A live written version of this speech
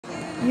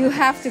You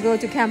have to go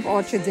to Camp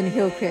Orchards in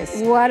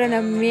Hillcrest. What an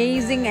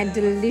amazing and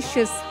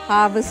delicious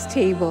harvest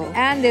table.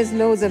 And there's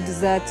loads of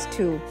desserts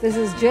too. This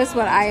is just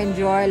what I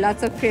enjoy.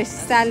 Lots of fresh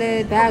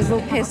salad,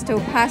 basil pesto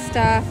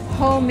pasta,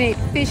 homemade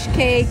fish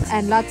cakes,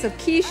 and lots of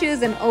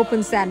quiches and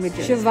open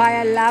sandwiches.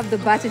 Shavaya loved the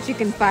butter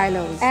chicken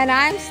philos. And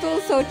I'm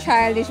still so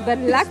childish, but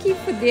lucky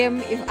for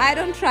them, if I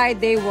don't try,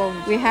 they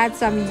won't. We had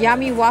some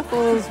yummy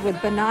waffles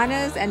with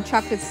bananas and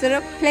chocolate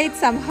syrup, played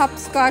some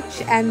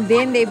hopscotch, and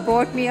then they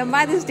bought me a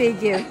Mother's Day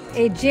gift.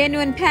 A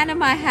genuine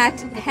Panama hat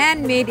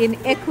handmade in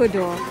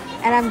Ecuador.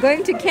 And I'm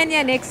going to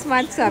Kenya next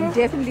month, so I'm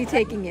definitely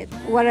taking it.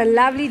 What a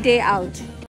lovely day out.